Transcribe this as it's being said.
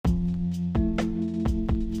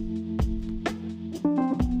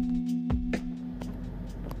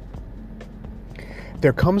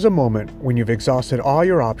There comes a moment when you've exhausted all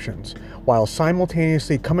your options while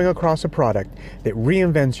simultaneously coming across a product that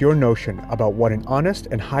reinvents your notion about what an honest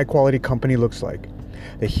and high-quality company looks like.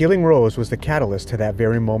 The Healing Rose was the catalyst to that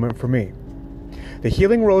very moment for me. The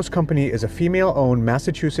Healing Rose Company is a female-owned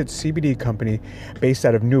Massachusetts CBD company based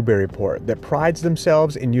out of Newburyport that prides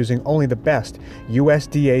themselves in using only the best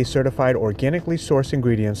USDA-certified organically sourced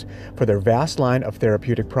ingredients for their vast line of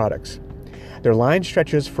therapeutic products. Their line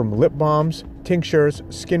stretches from lip balms, tinctures,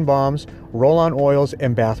 skin balms, roll-on oils,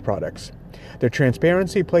 and bath products. Their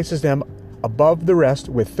transparency places them above the rest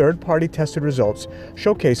with third-party tested results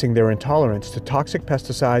showcasing their intolerance to toxic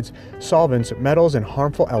pesticides, solvents, metals, and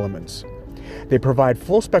harmful elements. They provide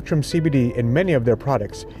full-spectrum CBD in many of their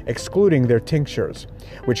products, excluding their tinctures,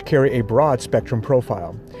 which carry a broad-spectrum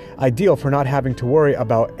profile, ideal for not having to worry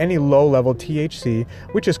about any low-level THC,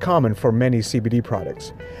 which is common for many CBD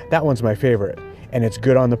products. That one's my favorite, and it's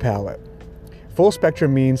good on the palate.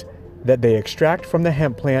 Full-spectrum means that they extract from the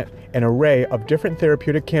hemp plant an array of different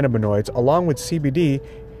therapeutic cannabinoids along with CBD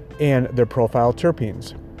and their profile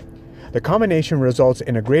terpenes. The combination results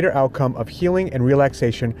in a greater outcome of healing and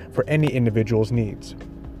relaxation for any individual's needs.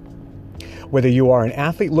 Whether you are an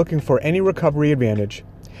athlete looking for any recovery advantage,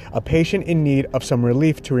 a patient in need of some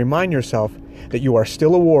relief to remind yourself that you are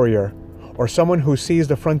still a warrior, or someone who sees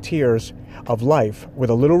the frontiers of life with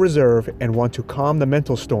a little reserve and want to calm the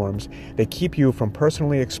mental storms that keep you from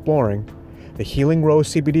personally exploring, the Healing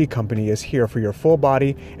Rose CBD Company is here for your full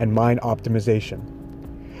body and mind optimization.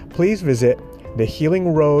 Please visit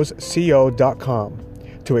thehealingroseco.com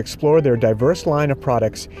to explore their diverse line of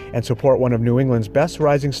products and support one of New England's best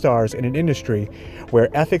rising stars in an industry where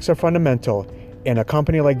ethics are fundamental, and a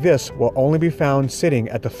company like this will only be found sitting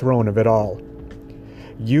at the throne of it all.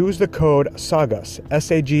 Use the code SAGAS,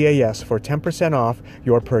 S-A-G-A-S, for 10% off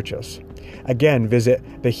your purchase. Again, visit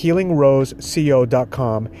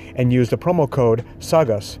thehealingroseco.com and use the promo code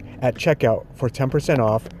SAGAS at checkout for 10%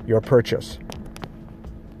 off your purchase.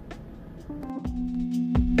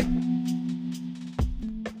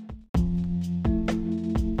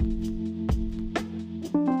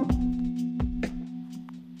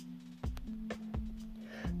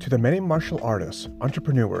 To the many martial artists,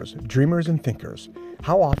 entrepreneurs, dreamers, and thinkers,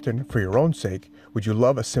 how often, for your own sake, would you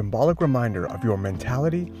love a symbolic reminder of your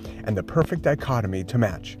mentality and the perfect dichotomy to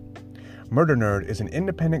match? Murder Nerd is an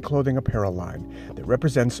independent clothing apparel line that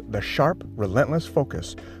represents the sharp, relentless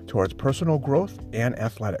focus towards personal growth and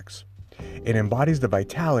athletics. It embodies the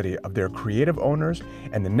vitality of their creative owners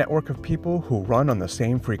and the network of people who run on the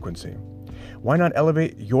same frequency. Why not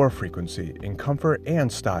elevate your frequency in comfort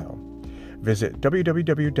and style? Visit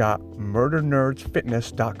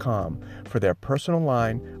www.murdernerdsfitness.com for their personal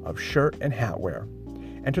line of shirt and hat wear.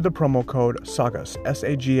 Enter the promo code SAGAS,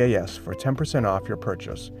 S-A-G-A-S, for 10% off your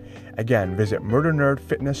purchase. Again, visit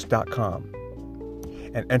murdernerdfitness.com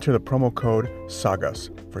and enter the promo code SAGAS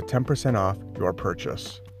for 10% off your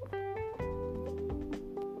purchase.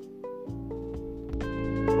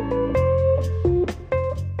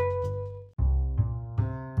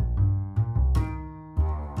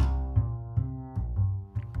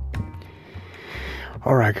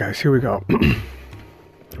 All right, guys, here we go.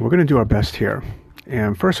 We're going to do our best here.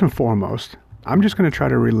 And first and foremost, I'm just going to try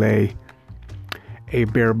to relay a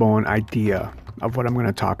bare bone idea of what I'm going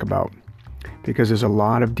to talk about, because there's a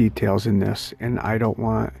lot of details in this, and I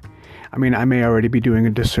may already be doing a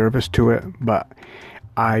disservice to it, but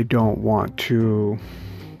I don't want to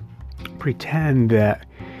pretend that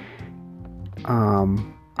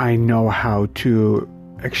I know how to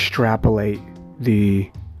extrapolate the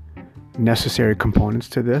necessary components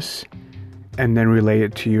to this and then relay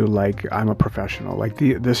it to you like I'm a professional. Like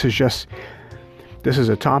this is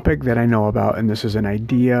a topic that I know about, and this is an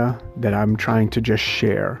idea that I'm trying to just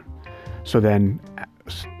share. So then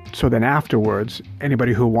afterwards,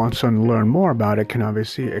 anybody who wants to learn more about it can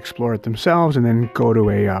obviously explore it themselves and then go to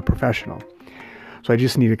a professional. So I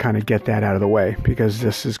just need to kind of get that out of the way, because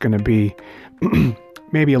this is going to be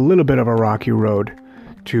maybe a little bit of a rocky road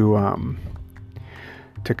to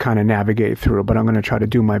kind of navigate through, but I'm going to try to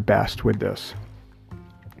do my best with this.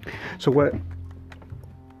 So what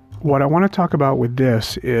I want to talk about with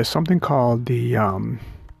this is something called the,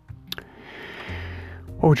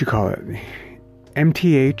 what would you call it?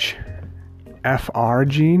 MTHFR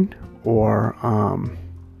gene, or,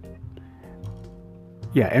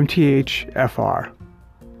 MTHFR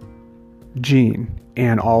gene,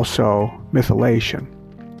 and also methylation.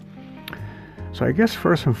 So I guess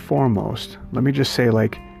first and foremost, let me just say,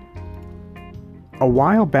 like, a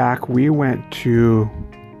while back we went to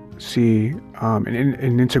see an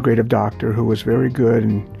integrative doctor who was very good,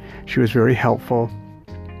 and she was very helpful,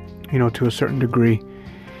 to a certain degree.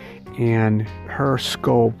 and her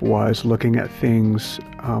scope was looking at things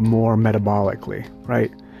more metabolically,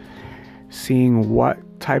 right? Seeing what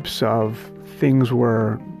types of things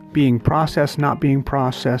were being processed, not being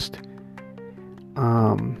processed,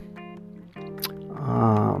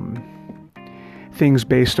 things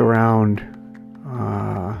based around,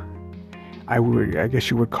 I guess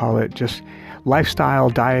you would call it just lifestyle,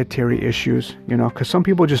 dietary issues, because some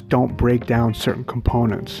people just don't break down certain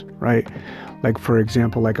components, right? Like, for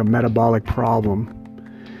example, like a metabolic problem.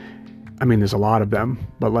 I mean, there's a lot of them,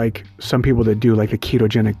 but like some people that do like a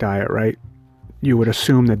ketogenic diet, right? You would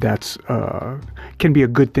assume that that's can be a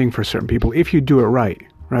good thing for certain people if you do it right?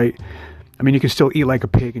 I mean, you can still eat like a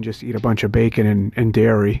pig and just eat a bunch of bacon and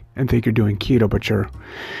dairy and think you're doing keto, but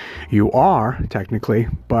you are technically,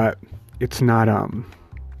 but it's not.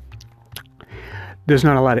 There's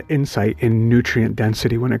not a lot of insight in nutrient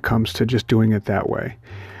density when it comes to just doing it that way.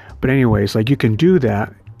 But anyways, like you can do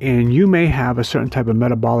that, and you may have a certain type of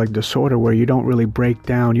metabolic disorder where you don't really break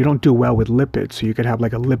down, you don't do well with lipids, so you could have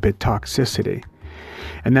like a lipid toxicity.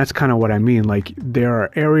 And that's kind of what I mean. Like there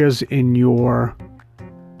are areas in your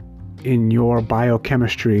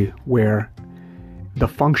biochemistry where the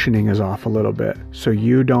functioning is off a little bit, so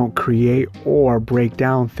you don't create or break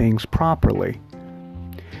down things properly,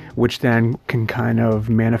 which then can kind of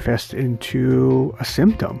manifest into a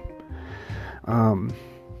symptom.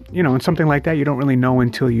 And something like that you don't really know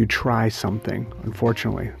until you try something,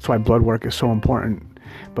 unfortunately. That's why blood work is so important.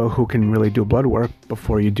 But who can really do blood work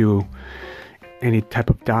before you do any type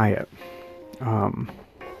of diet?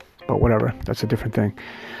 But whatever, that's a different thing.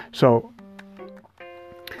 So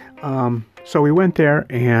we went there,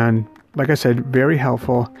 and like I said, very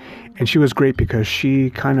helpful. And she was great because she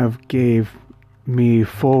kind of gave me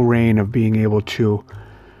full reign of being able to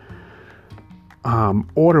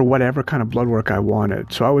order whatever kind of blood work I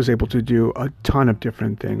wanted. So I was able to do a ton of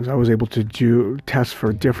different things. I was able to do tests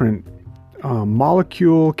for different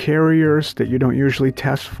molecule carriers that you don't usually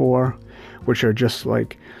test for, which are just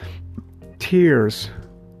like tiers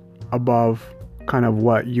above kind of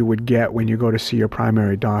what you would get when you go to see your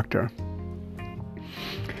primary doctor.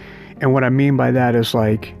 And what I mean by that is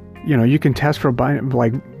like, you can test for,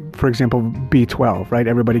 like, for example, B12, right?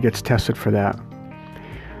 Everybody gets tested for that.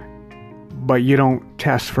 But you don't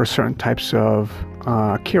test for certain types of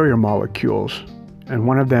carrier molecules. And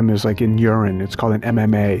one of them is like in urine. It's called an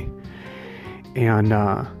MMA. And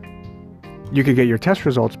you could get your test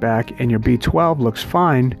results back and your B12 looks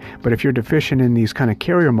fine. But if you're deficient in these kind of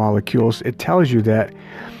carrier molecules, it tells you that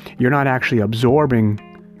you're not actually absorbing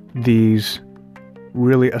these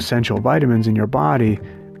really essential vitamins in your body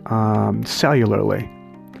cellularly.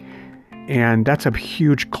 And that's a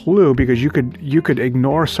huge clue, because you could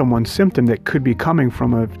ignore someone's symptom that could be coming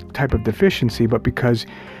from a type of deficiency, but because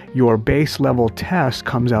your base level test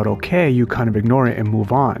comes out okay, you kind of ignore it and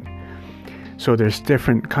move on. So there's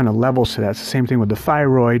different kind of levels to that. It's the same thing with the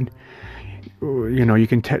thyroid. You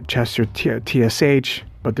can test your TSH,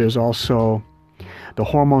 but there's also the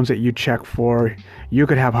hormones that you check for. You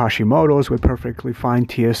could have Hashimoto's with perfectly fine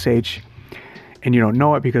TSH, and you don't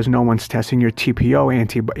know it because no one's testing your TPO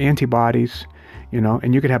antibodies,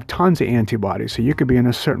 and you could have tons of antibodies. So you could be in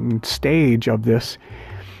a certain stage of this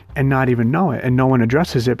and not even know it, and no one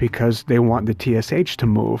addresses it because they want the TSH to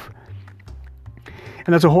move.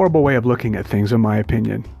 And that's a horrible way of looking at things, in my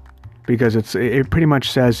opinion, because it pretty much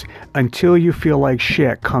says, until you feel like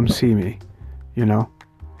shit, come see me,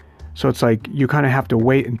 So it's like you kind of have to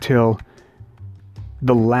wait until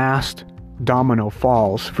the last domino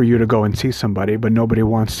falls for you to go and see somebody, but nobody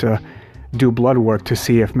wants to do blood work to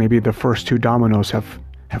see if maybe the first two dominoes have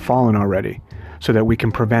fallen already, so that we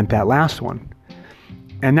can prevent that last one.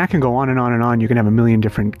 And that can go on and on and on. You can have a million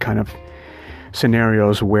different kind of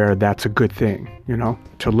scenarios where that's a good thing,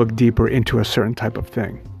 to look deeper into a certain type of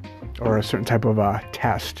thing or a certain type of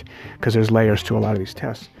test, because there's layers to a lot of these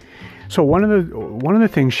tests. So one of the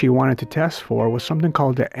things she wanted to test for was something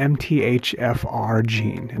called the MTHFR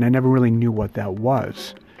gene, and I never really knew what that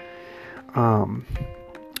was. And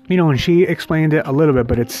she explained it a little bit,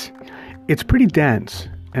 but it's pretty dense,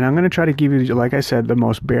 and I'm going to try to give you, like I said, the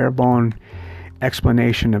most bare bone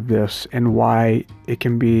explanation of this and why it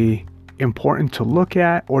can be important to look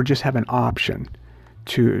at, or just have an option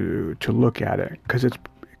to look at it, because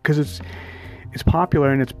it's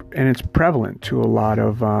popular and it's prevalent to a lot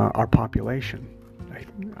of our population.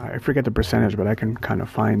 I forget the percentage, but I can kind of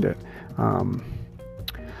find it. Let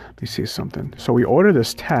me see something. So we order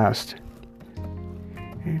this test,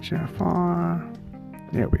 HFR.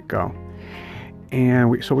 There we go.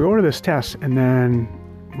 And we order this test, and then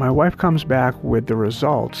my wife comes back with the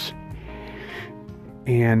results,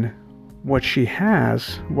 and what she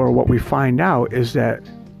has, or what we find out, is that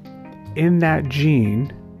in that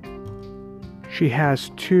gene, she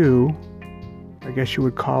has two, I guess you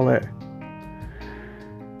would call it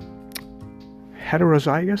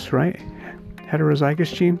heterozygous, right?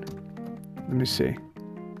 Heterozygous gene. Let me see.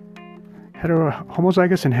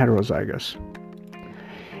 Homozygous and heterozygous.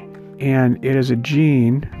 And it is a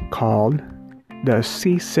gene called the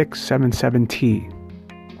C677T.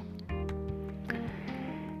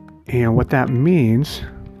 And what that means,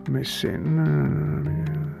 let me see.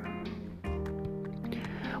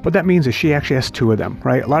 What that means is she actually has two of them,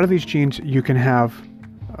 right? A lot of these genes you can have,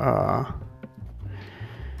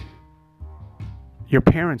 your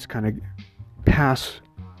parents kind of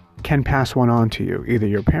can pass one on to you. Either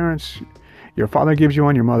your father gives you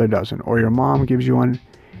one, your mother doesn't, or your mom gives you one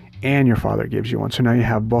and your father gives you one. So now you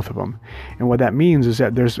have both of them. And what that means is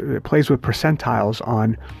that it plays with percentiles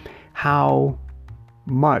on how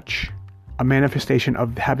much a manifestation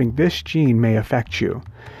of having this gene may affect you.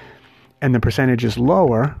 And the percentage is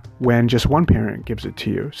lower when just one parent gives it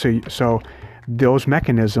to you. So those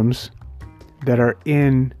mechanisms that are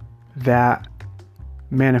in that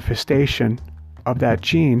manifestation of that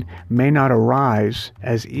gene may not arise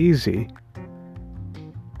as easy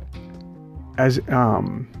as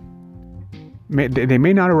they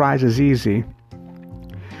may not arise as easy,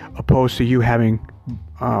 opposed to you having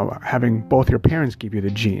both your parents give you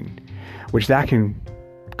the gene, which that can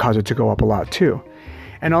cause it to go up a lot too.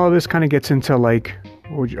 And all of this kind of gets into like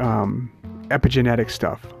epigenetic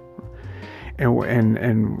stuff,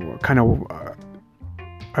 and kind of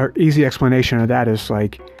an easy explanation of that is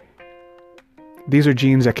like these are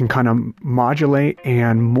genes that can kind of modulate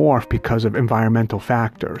and morph because of environmental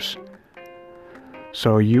factors.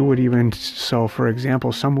 So for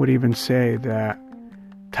example, some would even say that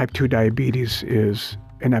type 2 diabetes is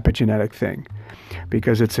an epigenetic thing,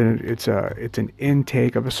 because it's an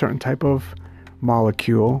intake of a certain type of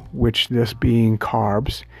molecule, which this being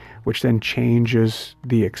carbs, which then changes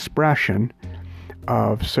the expression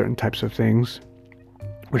of certain types of things,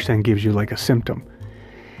 which then gives you like a symptom.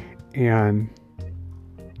 And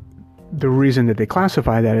the reason that they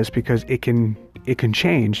classify that is because it can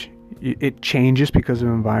change. It changes because of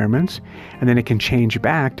environments, and then it can change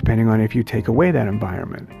back depending on if you take away that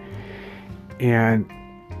environment. And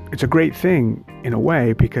it's a great thing in a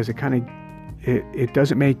way, because it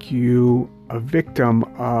doesn't make you a victim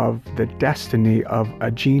of the destiny of a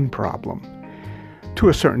gene problem to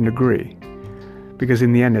a certain degree, because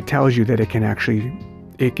in the end it tells you that it can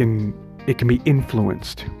be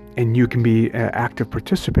influenced, and you can be an active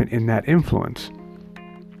participant in that influence,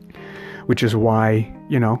 which is why,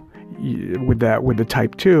 with the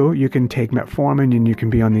type 2, you can take metformin and you can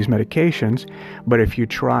be on these medications. But if you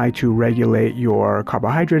try to regulate your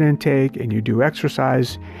carbohydrate intake, and you do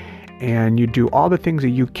exercise, and you do all the things that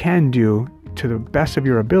you can do to the best of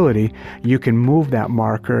your ability, you can move that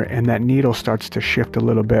marker, and that needle starts to shift a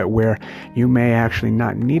little bit, where you may actually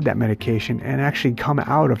not need that medication and actually come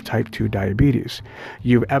out of type 2 diabetes.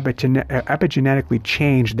 You've epigenetically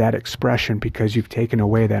changed that expression because you've taken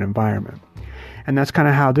away that environment. And that's kind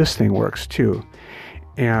of how this thing works too,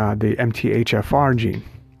 the MTHFR gene.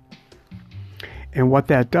 And what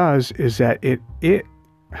that does is that it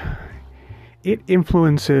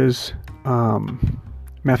influences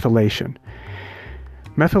methylation.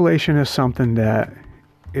 Methylation is something that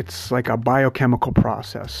it's like a biochemical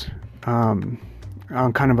process. On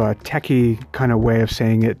kind of a techie kind of way of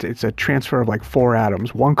saying it, it's a transfer of like 4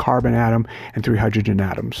 atoms, 1 carbon atom and 3 hydrogen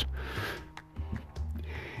atoms.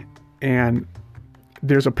 And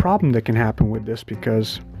there's a problem that can happen with this,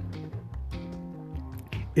 because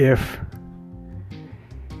if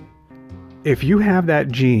you have that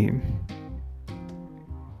gene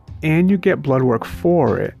and you get blood work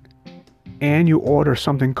for it, and you order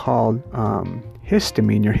something called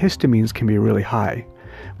histamine, your histamines can be really high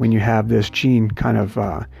when you have this gene kind of,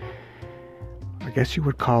 I guess you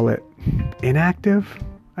would call it inactive,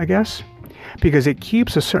 I guess. Because it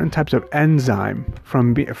keeps a certain types of enzyme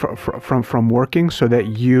from working, so that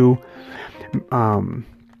you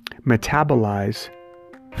metabolize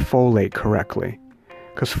folate correctly.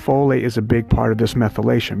 Because folate is a big part of this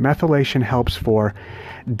methylation. Methylation helps for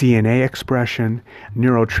DNA expression,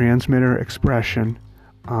 neurotransmitter expression,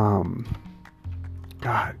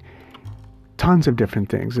 tons of different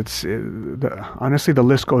things. Honestly, the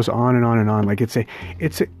list goes on and on and on. Like it's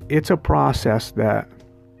a process that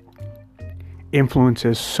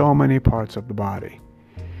influences so many parts of the body.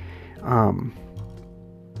 A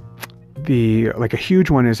huge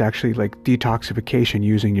one is actually like detoxification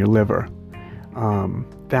using your liver.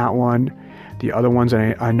 That one, The other ones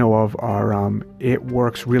I know of are, it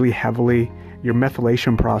works really heavily. Your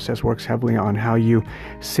methylation process works heavily on how you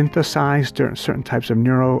synthesize certain types of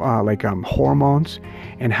hormones,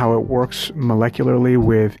 and how it works molecularly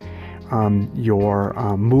with your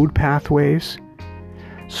mood pathways.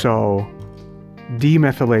 So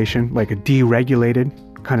demethylation, like a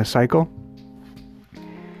deregulated kind of cycle,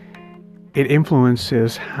 it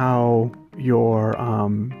influences how your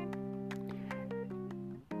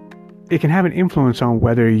it can have an influence on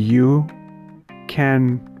whether you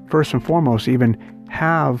can, first and foremost, even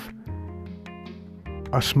have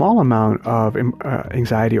a small amount of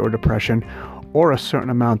anxiety or depression, or a certain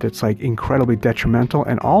amount that's like incredibly detrimental,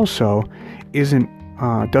 and also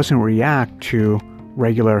doesn't react to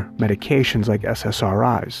regular medications like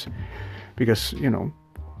SSRIs. Because,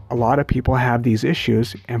 a lot of people have these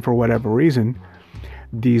issues, and for whatever reason,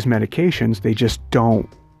 these medications, they just don't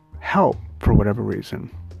help for whatever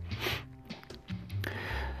reason.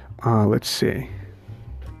 Let's see.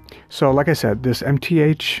 So like I said, this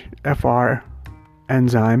MTHFR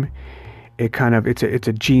enzyme, it's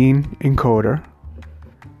a gene encoder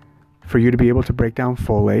for you to be able to break down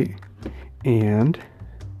folate, and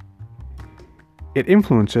it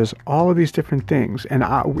influences all of these different things. And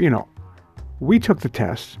we took the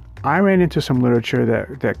test. I ran into some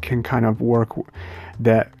literature that can kind of work,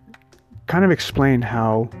 that kind of explained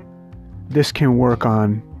how this can work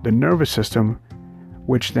on the nervous system,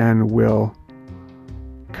 which then will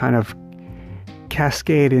kind of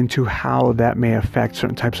cascade into how that may affect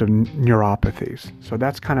certain types of neuropathies. So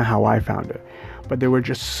that's kind of how I found it. But there were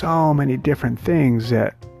just so many different things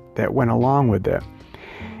that went along with it.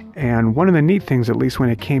 And one of the neat things, at least when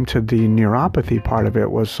it came to the neuropathy part of it,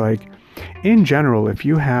 was like, in general, if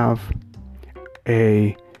you have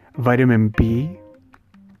a vitamin B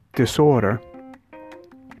disorder,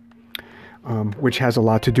 which has a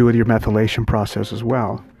lot to do with your methylation process as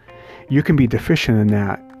well, you can be deficient in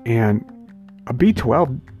that, and a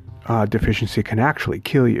B12 deficiency can actually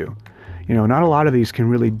kill you. Not a lot of these can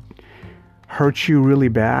really hurt you really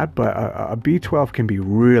bad, but a B12 can be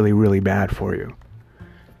really, really bad for you,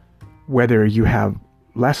 whether you have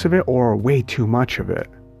less of it or way too much of it.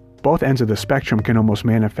 Both ends of the spectrum can almost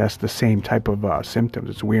manifest the same type of symptoms.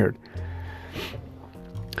 It's weird.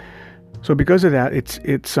 So because of that, it's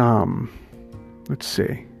let's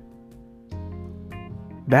see,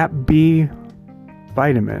 that B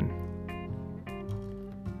vitamin,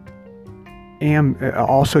 and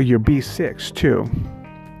also your B6 too.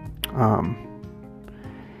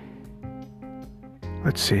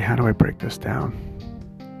 Let's see, how do I break this down?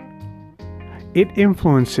 It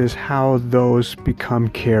influences how those become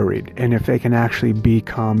carried, and if they can actually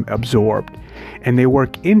become absorbed. And they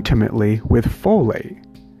work intimately with folate,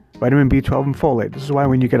 vitamin B12 and folate. This is why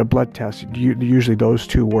when you get a blood test, usually those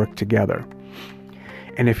two work together.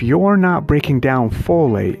 And if you're not breaking down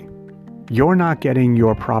folate, you're not getting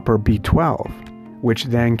your proper B12, which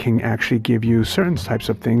then can actually give you certain types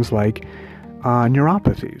of things like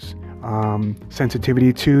neuropathies,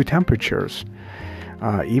 sensitivity to temperatures,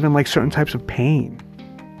 even like certain types of pain,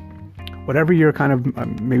 whatever you're kind of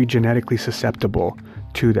maybe genetically susceptible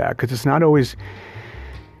to that. Because it's not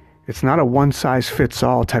a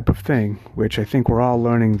one-size-fits-all type of thing, which I think we're all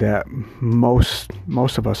learning that most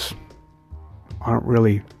of us aren't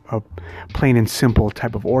really a plain and simple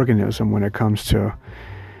type of organism when it comes to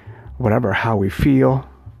how we feel,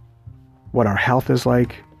 what our health is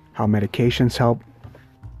like, how medications help,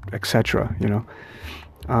 etc.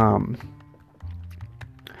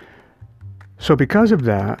 So because of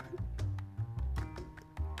that,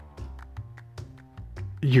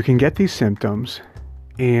 you can get these symptoms,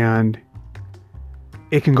 and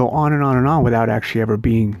it can go on and on and on without actually ever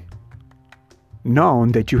being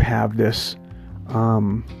known that you have this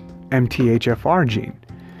MTHFR gene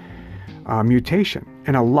mutation.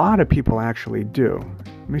 And a lot of people actually do.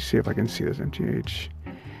 Let me see if I can see this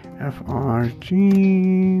MTHFR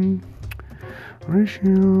gene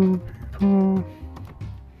ratio people.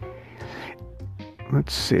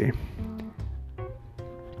 Let's see.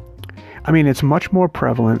 I mean, it's much more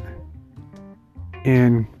prevalent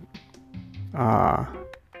in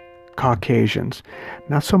Caucasians.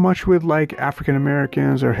 Not so much with like African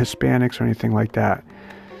Americans or Hispanics or anything like that.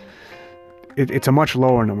 It's a much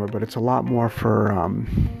lower number, but it's a lot more for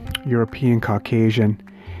European Caucasian.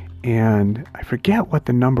 And I forget what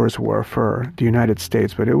the numbers were for the United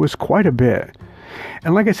States, but it was quite a bit.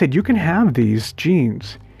 And like I said, you can have these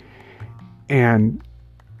genes, and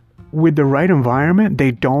with the right environment,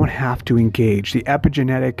 they don't have to engage. The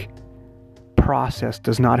epigenetic process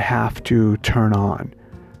does not have to turn on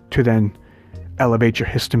to then elevate your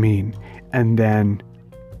histamine and then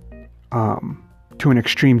to an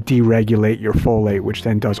extreme deregulate your folate, which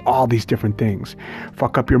then does all these different things.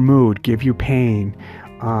 Fuck up your mood, give you pain,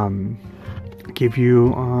 give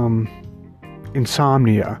you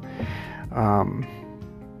insomnia,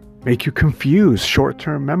 make you confused,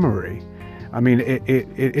 short-term memory. I mean,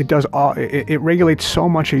 it does all. It regulates so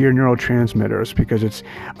much of your neurotransmitters because it's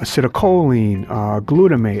acetylcholine,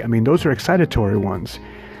 glutamate. I mean, those are excitatory ones.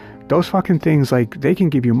 Those fucking things, like, they can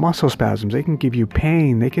give you muscle spasms, they can give you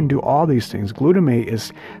pain, they can do all these things. Glutamate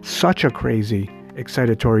is such a crazy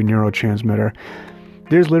excitatory neurotransmitter.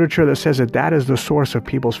 There's literature that says that that is the source of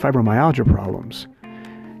people's fibromyalgia problems.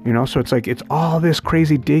 You know, so it's like, it's all this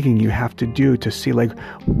crazy digging you have to do to see, like,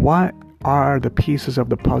 what are the pieces of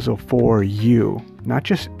the puzzle for you? Not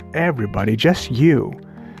just everybody, just you.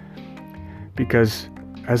 Because,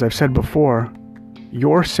 as I've said before,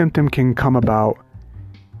 your symptom can come about,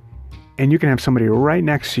 and you can have somebody right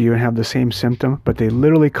next to you and have the same symptom, but they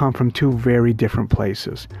literally come from two very different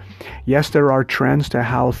places. Yes, there are trends to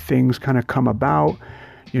how things kind of come about.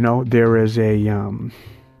 You know, there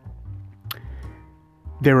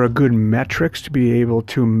are good metrics to be able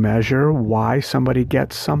to measure why somebody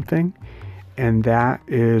gets something. And that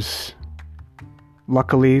is,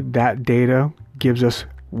 luckily, that data gives us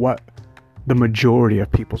what the majority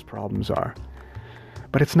of people's problems are.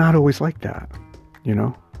 But it's not always like that, you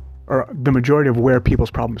know? Or the majority of where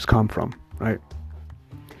people's problems come from, right?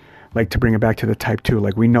 Like, to bring it back to the type 2,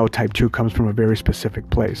 like, we know type 2 comes from a very specific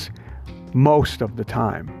place most of the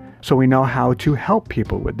time. So we know how to help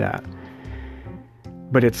people with that.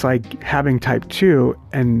 But it's like having type 2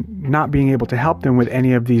 and not being able to help them with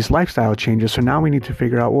any of these lifestyle changes. So now we need to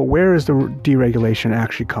figure out, well, where is the deregulation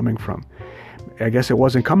actually coming from? I guess it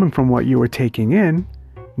wasn't coming from what you were taking in,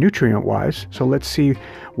 nutrient-wise. So let's see,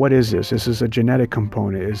 what is this? Is this a genetic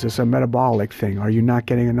component? Is this a metabolic thing? Are you not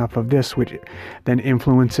getting enough of this, which then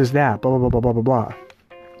influences that? Blah, blah, blah, blah, blah, blah,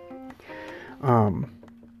 blah.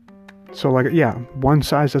 So, like, yeah, one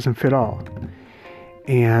size doesn't fit all.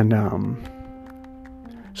 And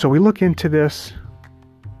so we look into this.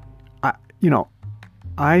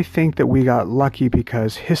 I think that we got lucky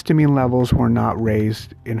because histamine levels were not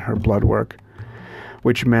raised in her blood work,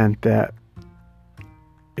 which meant that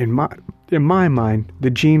in my mind, the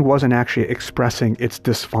gene wasn't actually expressing its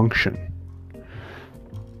dysfunction.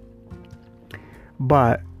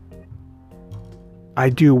 But I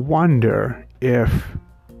do wonder if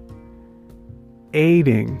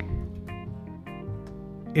aiding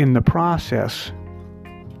in the process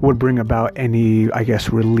would bring about any, I guess,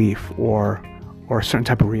 relief or a certain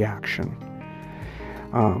type of reaction.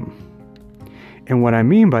 And what I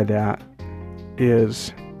mean by that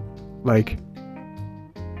is, like,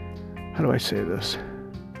 how do I say this?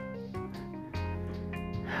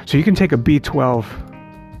 So you can take a B12,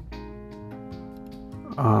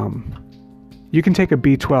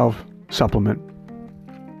 supplement,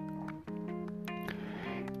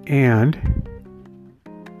 and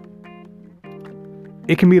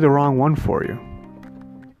it can be the wrong one for you.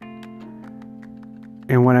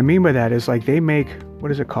 And what I mean by that is, like, they make,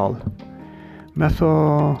 what is it called?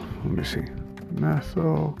 Methylcol.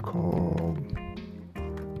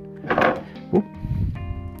 Oop.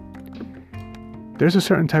 There's a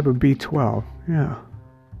certain type of B12. Yeah.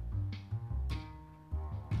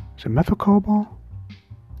 Is it methylcobalt?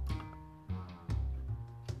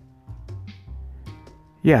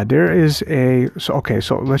 Yeah, there is a... So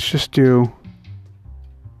let's just do...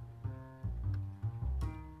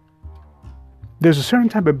 There's a certain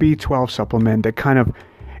type of B12 supplement that kind of...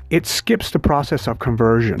 It skips the process of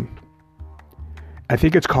conversion. I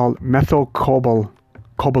think it's called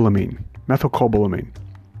methylcobalamin.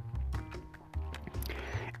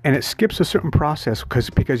 And it skips a certain process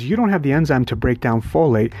because you don't have the enzyme to break down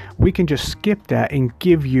folate. We can just skip that and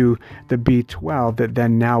give you the B12 that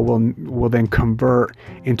then now will then convert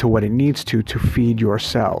into what it needs to feed your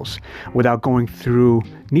cells without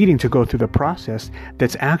needing to go through the process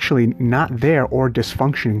that's actually not there or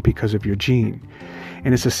dysfunctioning because of your gene.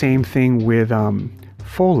 And it's the same thing with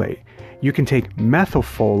folate. You can take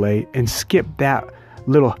methylfolate and skip that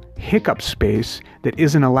little hiccup space that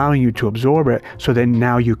isn't allowing you to absorb it, so then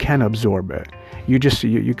now you can absorb it. You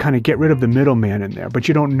kind of get rid of the middleman in there, but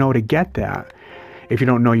you don't know to get that if you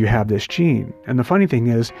don't know you have this gene. And the funny thing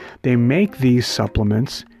is, they make these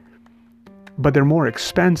supplements, but they're more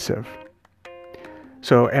expensive.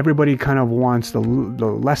 So everybody kind of wants the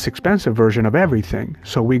less expensive version of everything.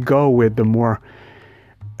 So we go with the more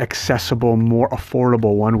accessible, more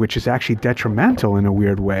affordable one, which is actually detrimental in a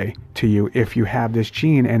weird way to you if you have this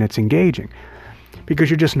gene and it's engaging, because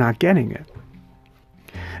you're just not getting it.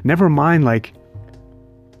 Never mind, like,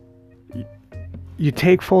 you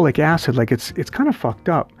take folic acid, like it's kind of fucked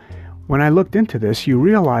up. When I looked into this, you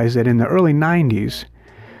realize that in the early 90s,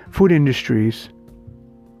 food industries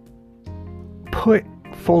put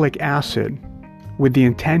folic acid with the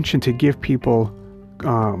intention to give people,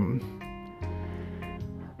 I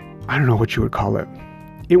don't know what you would call it.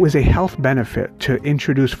 It was a health benefit to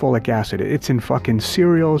introduce folic acid. It's in fucking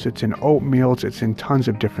cereals, it's in oatmeals, it's in tons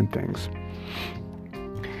of different things.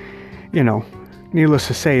 You know, needless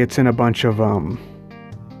to say, it's in a bunch of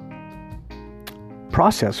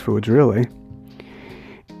processed foods, really.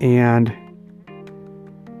 And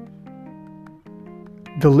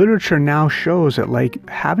the literature now shows that, like,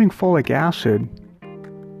 having folic acid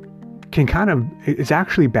is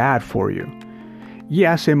actually bad for you.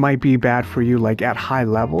 Yes, it might be bad for you, like, at high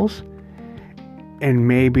levels, and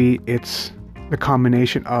maybe it's the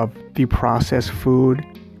combination of the processed food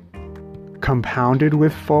compounded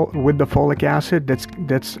with the folic acid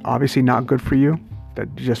that's obviously not good for you.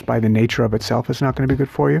 That just by the nature of itself is not going to be good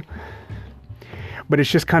for you. But it's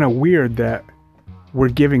just kind of weird that we're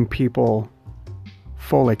giving people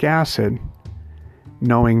folic acid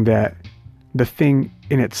knowing that the thing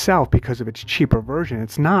in itself, because of its cheaper version,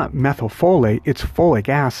 it's not methylfolate, it's folic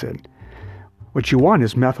acid. What you want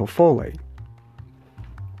is methylfolate.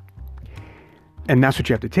 And that's what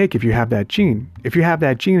you have to take if you have that gene. If you have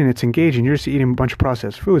that gene and it's engaged and you're just eating a bunch of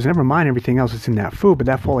processed foods, never mind everything else that's in that food, but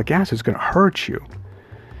that folic acid is going to hurt you.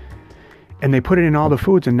 And they put it in all the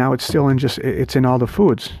foods, and now it's still it's in all the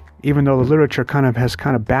foods. Even though the literature has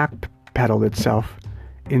backpedaled itself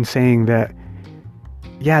in saying that,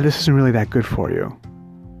 yeah, this isn't really that good for you,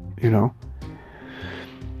 you know?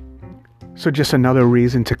 So just another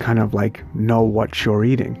reason to kind of like know what you're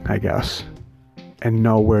eating, I guess, and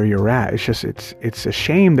know where you're at. It's a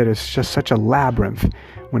shame that it's just such a labyrinth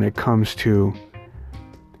when it comes to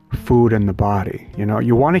food and the body. You know,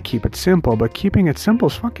 you want to keep it simple, but keeping it simple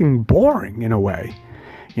is fucking boring in a way.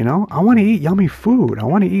 You know, I want to eat yummy food. I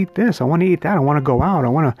want to eat this. I want to eat that. I want to go out. I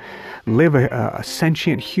want to live a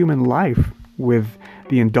sentient human life with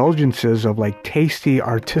the indulgences of like tasty,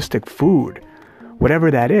 artistic food.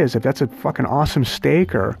 Whatever that is, if that's a fucking awesome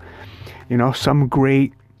steak or, you know, some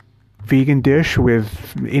great vegan dish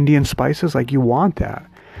with Indian spices, like, you want that.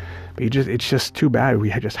 But it's just too bad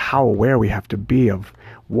just how aware we have to be of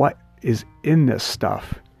what is in this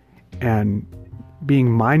stuff and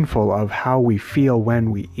being mindful of how we feel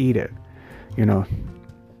when we eat it, you know,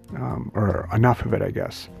 or enough of it, I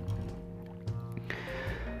guess.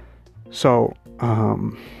 So, let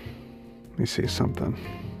me see something.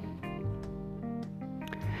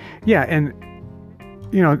 Yeah, and,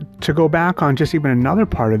 you know, to go back on just even another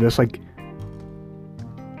part of this, like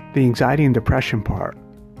the anxiety and depression part,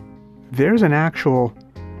 there's an actual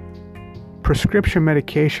prescription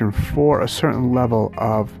medication for a certain level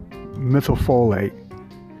of methylfolate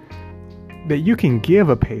that you can give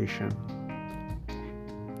a patient,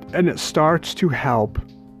 and it starts to help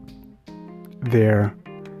their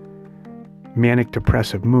manic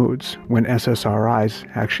depressive moods when SSRIs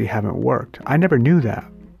actually haven't worked. I never knew that.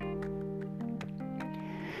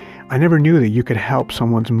 I never knew that you could help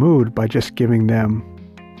someone's mood by just giving them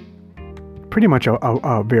pretty much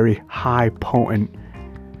a very high potent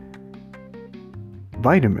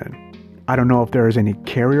vitamin. I don't know if there's any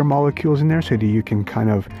carrier molecules in there so that you can kind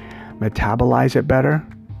of metabolize it better,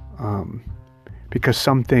 because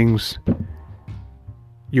some things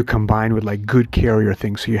you combine with like good carrier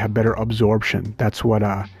things so you have better absorption. That's what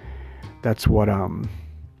what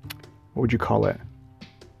would you call it?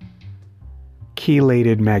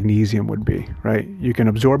 Chelated magnesium would be, right? You can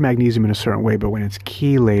absorb magnesium in a certain way, but when it's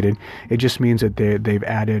chelated, it just means that they've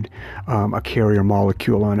added a carrier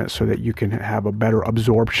molecule on it so that you can have a better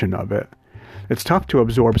absorption of it. It's tough to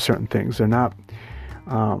absorb certain things. They're not,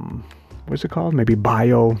 what's it called? Maybe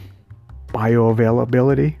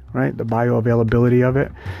bioavailability, right? The bioavailability of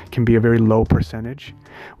it can be a very low percentage,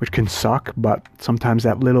 which can suck, but sometimes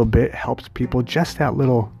that little bit helps people, just that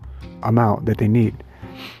little amount that they need.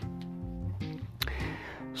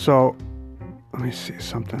 So, let me see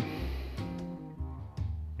something.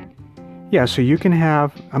 Yeah, so you can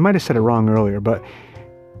have, I might have said it wrong earlier, but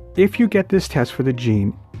if you get this test for the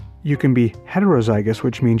gene, you can be heterozygous,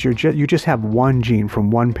 which means you just have one gene from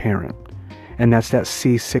one parent, and that's that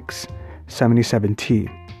C677T.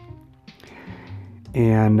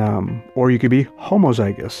 And, or you could be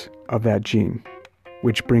homozygous of that gene,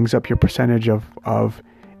 which brings up your percentage of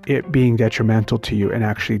it being detrimental to you and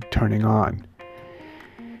actually turning on.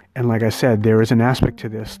 And like I said, there is an aspect to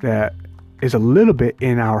this that is a little bit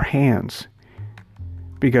in our hands,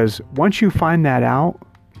 because once you find that out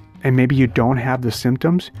and maybe you don't have the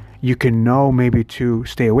symptoms, you can know maybe to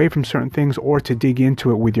stay away from certain things or to dig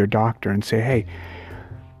into it with your doctor and say, hey,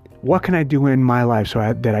 what can I do in my life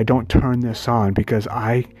that I don't turn this on? Because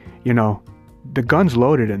the gun's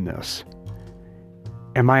loaded in this.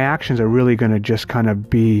 And my actions are really going to just kind of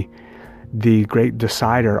be the great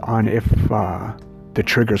decider on if the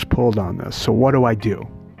trigger's pulled on this. So what do I do?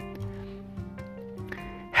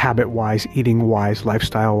 Habit-wise, eating-wise,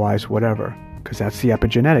 lifestyle-wise, whatever. Because that's the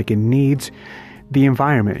epigenetic. It needs the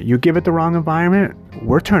environment. You give it the wrong environment,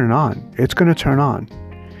 we're turning on. It's going to turn on.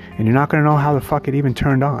 And you're not going to know how the fuck it even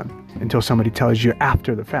turned on until somebody tells you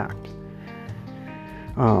after the fact.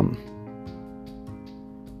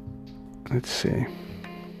 Let's see.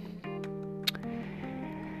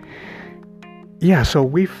 Yeah, so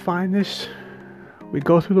we find this, we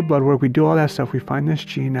go through the blood work, we do all that stuff, we find this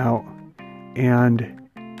gene out, and,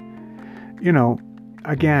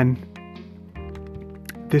 again,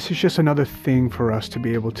 this is just another thing for us to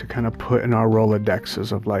be able to kind of put in our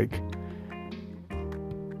Rolodexes of like,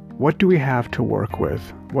 what do we have to work with?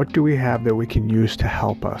 What do we have that we can use to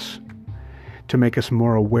help us, to make us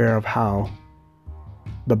more aware of how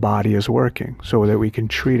the body is working so that we can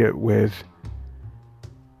treat it with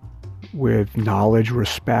knowledge,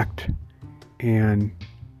 respect, and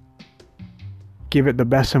give it the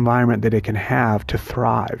best environment that it can have to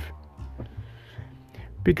thrive.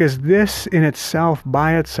 Because this in itself,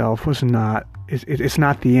 by itself, it's not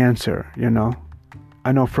the answer,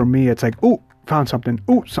 I know for me, it's like, ooh, found something.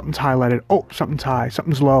 Ooh, something's highlighted. Oh, something's high.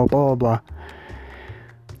 Something's low, blah, blah, blah.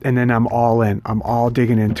 And then I'm all in. I'm all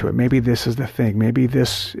digging into it. Maybe this is the thing. Maybe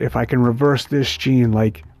this, if I can reverse this gene,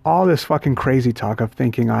 like all this fucking crazy talk of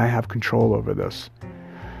thinking I have control over this.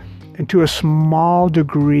 And to a small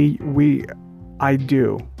degree, I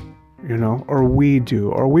do, or we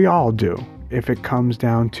do, or we all do, if it comes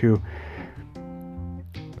down to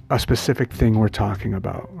a specific thing we're talking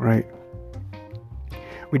about, right?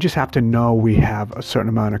 We just have to know we have a certain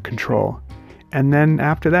amount of control. And then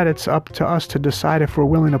after that, it's up to us to decide if we're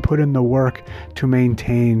willing to put in the work to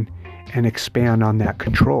maintain and expand on that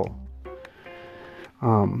control.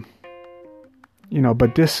 But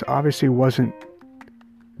this obviously wasn't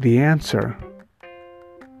the answer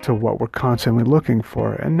to what we're constantly looking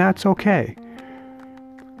for, and that's okay.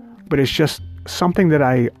 But it's just something that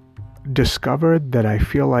I discovered that I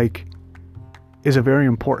feel like is a very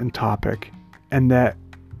important topic, and that,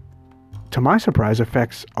 to my surprise,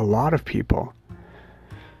 affects a lot of people.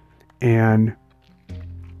 And,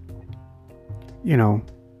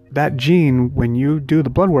 that gene, when you do the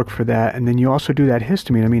blood work for that, and then you also do that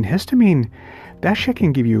histamine, histamine, that shit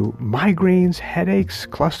can give you migraines, headaches,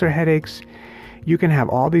 cluster headaches. You can have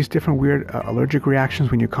all these different weird allergic reactions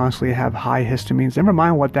when you constantly have high histamines. Never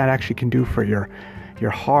mind what that actually can do for your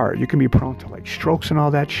heart. You can be prone to like strokes and all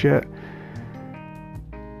that shit.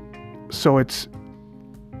 So it's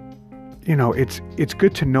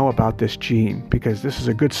good to know about this gene, because this is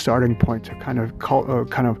a good starting point to kind of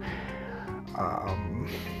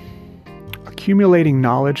accumulating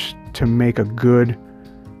knowledge to make a good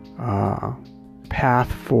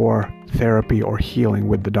path for therapy or healing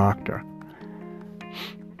with the doctor.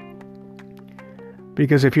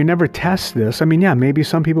 Because if you never test this, maybe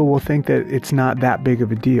some people will think that it's not that big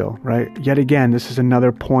of a deal, right? Yet again, this is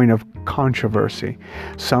another point of controversy.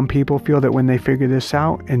 Some people feel that when they figure this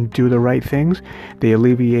out and do the right things, they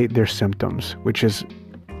alleviate their symptoms, which is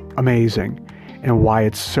amazing, and why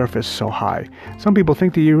its surface so high. Some people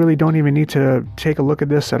think that you really don't even need to take a look at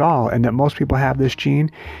this at all, and that most people have this gene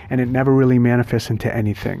and it never really manifests into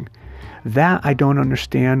anything. That I don't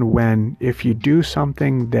understand, when if you do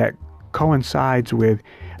something that coincides with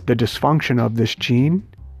the dysfunction of this gene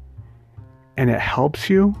and it helps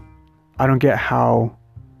you, I don't get how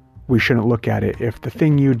we shouldn't look at it if the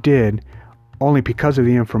thing you did only because of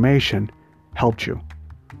the information helped you.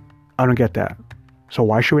 I don't get that. So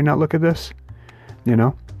why should we not look at this?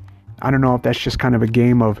 I don't know if that's just kind of a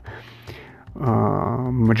game of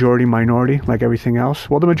majority minority, like everything else.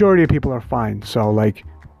 Well, the majority of people are fine, so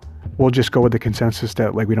we'll just go with the consensus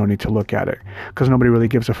that we don't need to look at it, because nobody really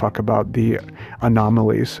gives a fuck about the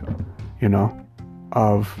anomalies,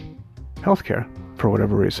 of healthcare for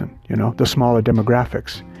whatever reason, the smaller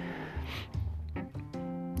demographics.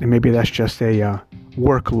 And maybe that's just a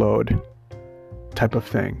workload type of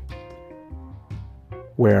thing,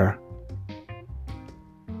 where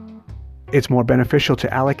it's more beneficial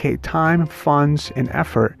to allocate time, funds, and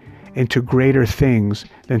effort into greater things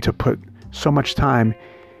than to put so much time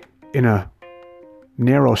in a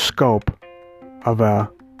narrow scope of a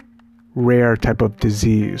rare type of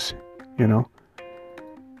disease,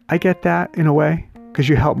 I get that in a way, because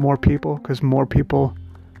you help more people, because more people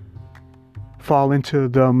fall into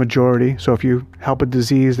the majority. So if you help a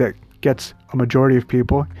disease that gets a majority of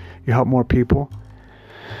people, you help more people.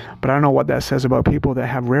 But I don't know what that says about people that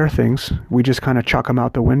have rare things. We just kind of chuck them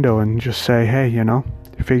out the window and just say, hey,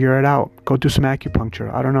 figure it out. Go do some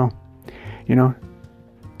acupuncture. I don't know.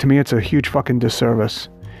 To me, it's a huge fucking disservice.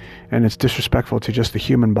 And it's disrespectful to just the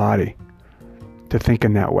human body to think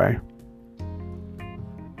in that way.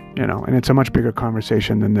 And it's a much bigger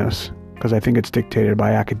conversation than this, because I think it's dictated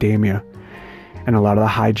by academia and a lot of the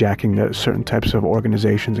hijacking that certain types of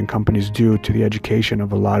organizations and companies do to the education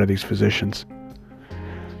of a lot of these physicians.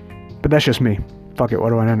 But that's just me. Fuck it, what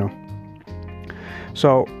do I know?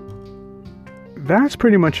 So that's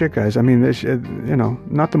pretty much it, guys. I mean, this,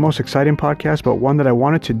 not the most exciting podcast, but one that I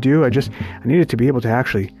wanted to do. I needed to be able to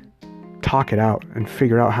actually talk it out and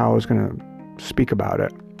figure out how I was going to speak about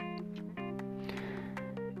it.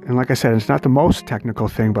 And like I said, it's not the most technical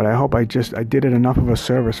thing, but I hope I did it enough of a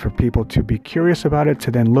service for people to be curious about it, to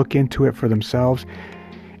then look into it for themselves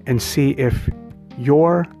and see if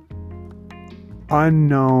your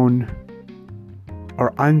unknown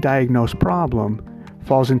or undiagnosed problem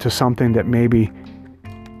falls into something that maybe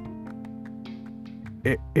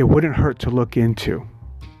it wouldn't hurt to look into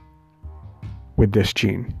with this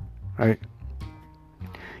gene, right?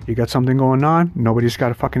 You got something going on, nobody's got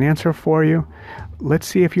a fucking answer for you. Let's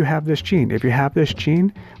see if you have this gene. If you have this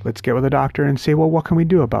gene, let's get with a doctor and say, well, what can we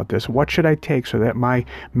do about this? What should I take so that my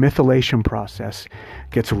methylation process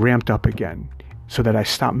gets ramped up again, so that I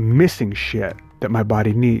stop missing shit that my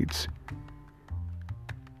body needs,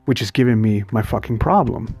 which is giving me my fucking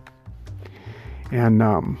problem. And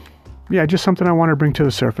just something I want to bring to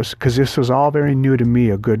the surface, because this was all very new to me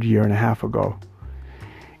a good year and a half ago.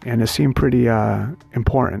 And it seemed pretty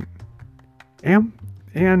important. And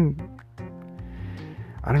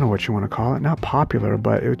I don't know what you want to call it. Not popular,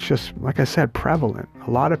 but it's just, like I said, prevalent.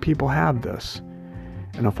 A lot of people have this.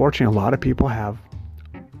 And unfortunately, a lot of people have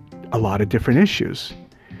a lot of different issues.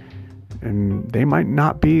 And they might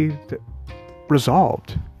not be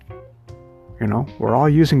resolved. We're all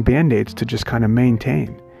using Band-Aids to just kind of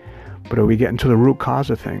maintain. But are we getting to the root cause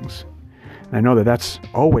of things? And I know that that's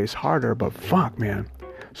always harder, but fuck, man.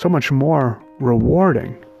 So much more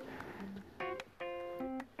rewarding.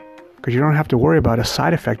 Because you don't have to worry about a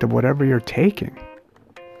side effect of whatever you're taking.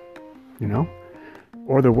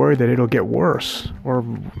 Or the worry that it'll get worse. Or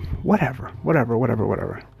whatever.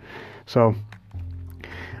 So,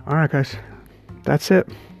 alright guys. That's it.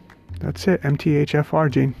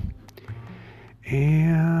 MTHFR gene.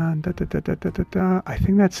 And I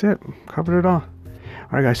think that's it. Covered it all.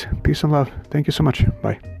 Alright guys. Peace and love. Thank you so much.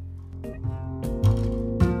 Bye.